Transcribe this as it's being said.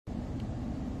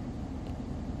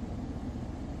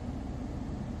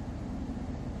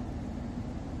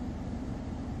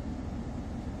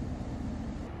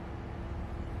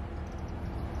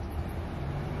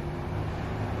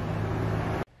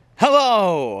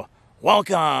Hello!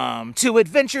 Welcome to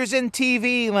Adventures in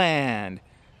TV Land.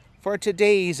 For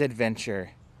today's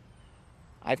adventure,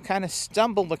 I've kind of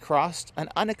stumbled across an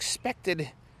unexpected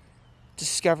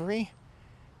discovery.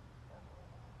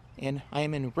 And I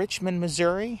am in Richmond,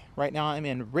 Missouri. Right now I'm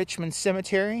in Richmond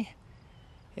Cemetery.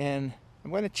 And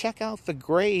I'm going to check out the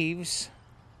graves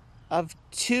of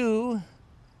two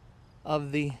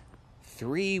of the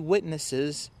three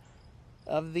witnesses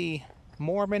of the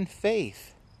Mormon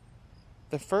faith.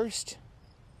 The first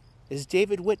is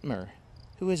David Whitmer,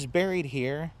 who is buried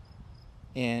here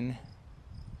in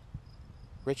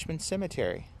Richmond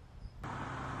Cemetery.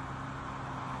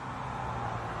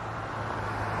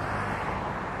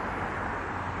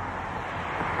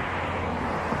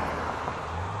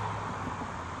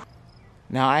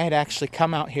 Now, I had actually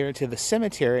come out here to the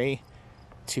cemetery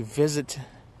to visit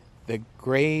the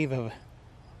grave of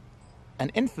an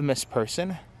infamous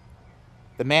person,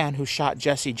 the man who shot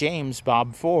Jesse James,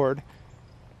 Bob Ford.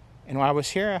 And while I was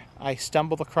here, I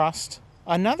stumbled across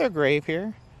another grave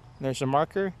here. There's a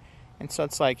marker. And so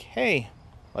it's like, hey,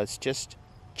 let's just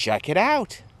check it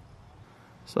out.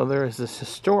 So there is this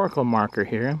historical marker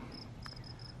here.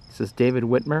 This is David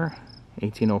Whitmer,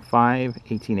 1805,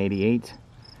 1888.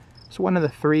 It's one of the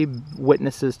three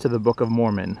witnesses to the Book of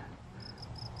Mormon.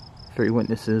 Three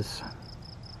witnesses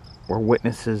were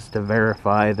witnesses to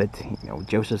verify that,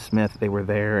 Joseph Smith, they were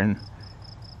there, and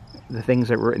the things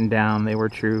that were written down, they were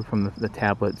true from the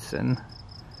tablets. And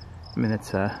I mean,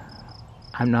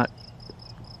 I'm not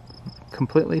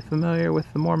completely familiar with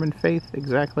the Mormon faith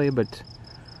exactly, but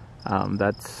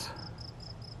that's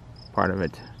part of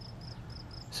it.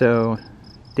 So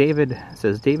David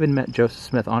says David met Joseph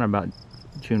Smith on about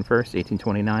June 1st,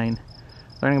 1829,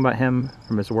 learning about him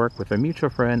from his work with a mutual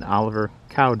friend, Oliver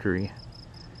Cowdery.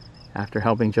 After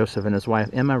helping Joseph and his wife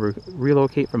Emma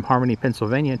relocate from Harmony,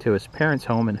 Pennsylvania to his parents'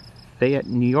 home in Fayette,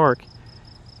 New York,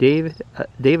 David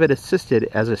assisted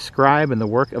as a scribe in the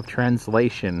work of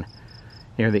translation.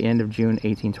 Near the end of June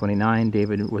 1829,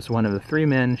 David was one of the three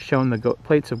men shown the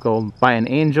plates of gold by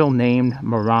an angel named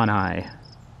Moroni.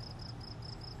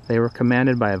 They were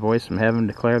commanded by a voice from heaven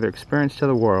to declare their experience to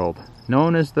the world.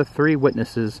 Known as the Three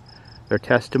Witnesses, their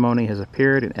testimony has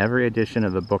appeared in every edition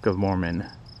of the Book of Mormon.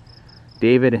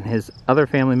 David and his other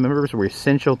family members were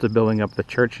essential to building up the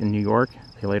church in New York.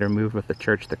 They later moved with the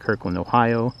church to Kirkland,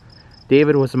 Ohio.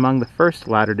 David was among the first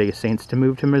Latter-day Saints to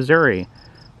move to Missouri,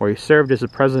 where he served as the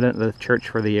president of the church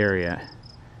for the area.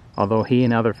 Although he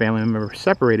and other family members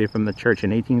separated from the church in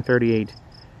 1838,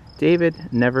 David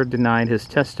never denied his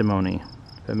testimony.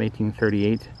 From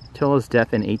 1838 till his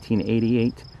death in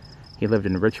 1888, he lived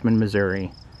in Richmond,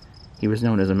 Missouri. He was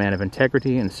known as a man of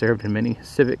integrity and served in many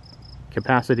civic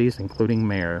capacities, including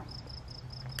mayor.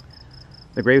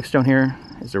 The gravestone here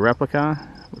is a replica.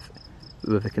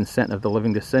 With the consent of the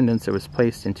living descendants, it was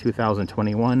placed in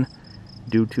 2021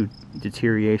 due to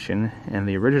deterioration, and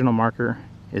the original marker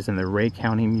is in the Ray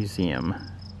County Museum.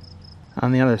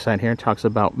 On the other side here, it talks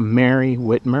about Mary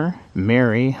Whitmer.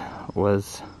 Mary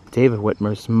was David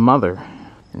Whitmer's mother,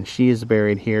 and she is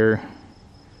buried here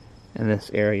in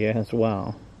this area as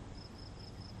well.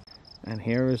 And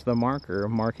here is the marker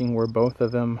marking where both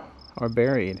of them are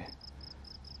buried.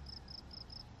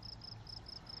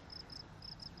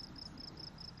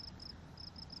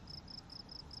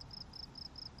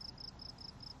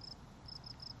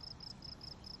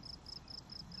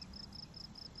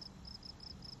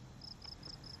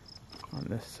 On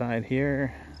this side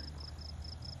here,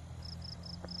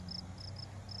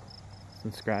 it's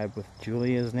inscribed with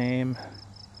Julia's name.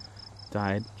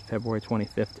 Died February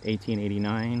 25th,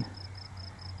 1889.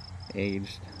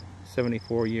 Aged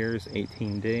 74 years,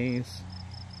 18 days.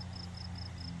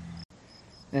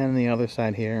 And the other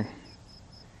side here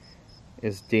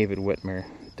is David Whitmer.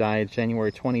 Died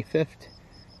January 25th,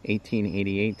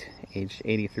 1888. Aged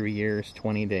 83 years,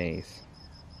 20 days.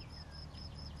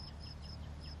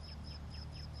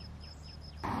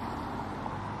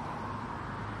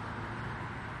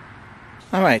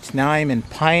 Alright, now I'm in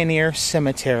Pioneer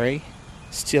Cemetery,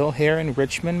 still here in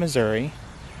Richmond, Missouri.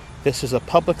 This is a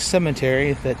public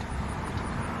cemetery that,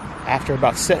 after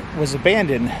was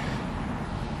abandoned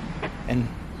and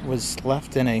was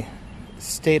left in a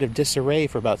state of disarray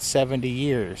for about 70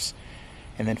 years.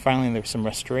 And then finally there was some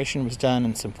restoration was done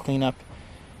and some cleanup.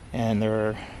 And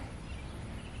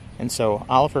so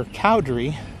Oliver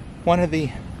Cowdery, one of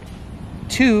the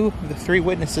three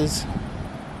witnesses,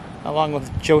 along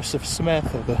with Joseph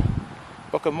Smith of the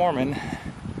Book of Mormon,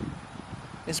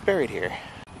 is buried here.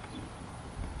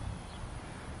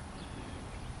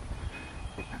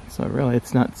 So really,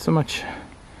 it's not so much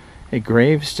a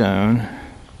gravestone,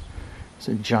 it's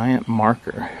a giant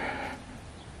marker.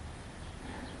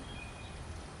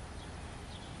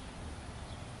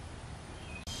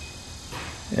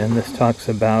 And this talks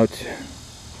about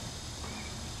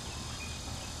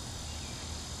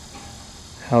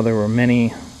how there were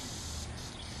many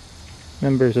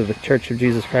members of the Church of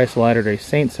Jesus Christ of Latter-day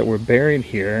Saints that were buried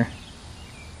here,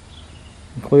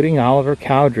 including Oliver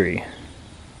Cowdery,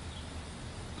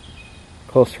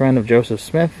 close friend of Joseph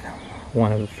Smith,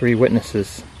 one of the 3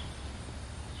 witnesses.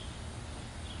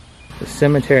 The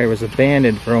cemetery was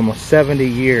abandoned for almost 70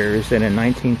 years, and in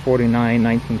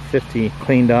 1949-1950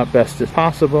 cleaned up best as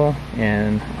possible,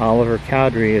 and Oliver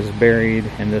Cowdery is buried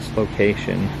in this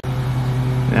location.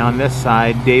 Now on this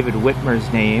side, David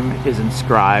Whitmer's name is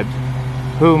inscribed,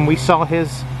 whom we saw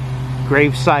his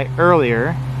grave site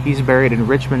earlier. He's buried in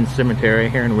Richmond Cemetery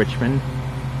here in Richmond.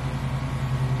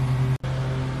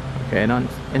 Okay, and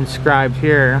inscribed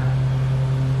here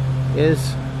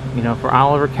is, you know, for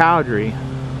Oliver Cowdery.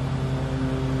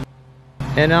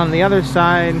 And on the other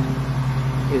side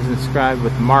is inscribed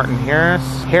with Martin Harris.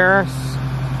 Harris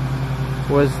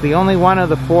was the only one of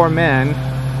the 4 men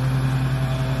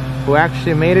who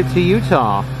actually made it to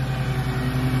Utah.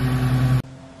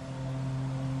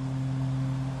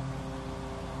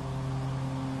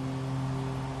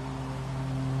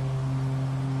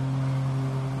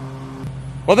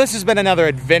 Well, this has been another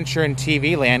adventure in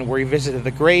TV land where we visited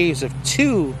the graves of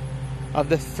 2 of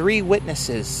the 3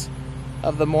 witnesses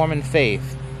of the Mormon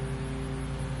faith,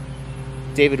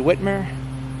 David Whitmer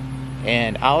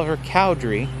and Oliver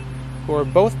Cowdery, who are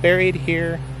both buried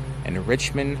here in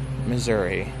Richmond,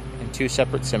 Missouri, in 2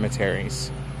 separate cemeteries.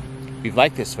 If you've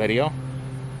liked this video,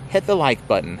 hit the like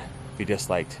button. If you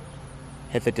disliked,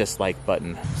 hit the dislike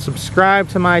button. Subscribe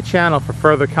to my channel for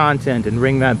further content and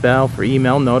ring that bell for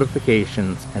email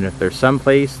notifications. And if there's some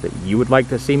place that you would like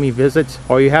to see me visit,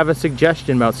 or you have a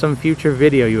suggestion about some future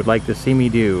video you would like to see me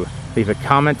do, leave a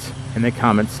comment in the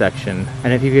comment section.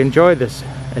 And if you enjoyed this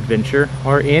adventure,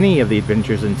 or any of the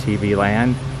adventures in TV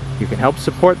land, you can help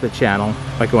support the channel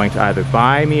by going to either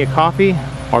buy me a coffee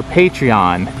or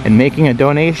Patreon and making a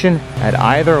donation at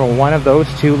either one of those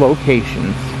 2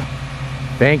 locations.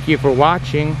 Thank you for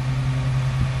watching.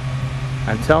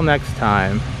 Until next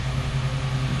time,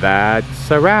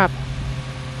 that's a wrap.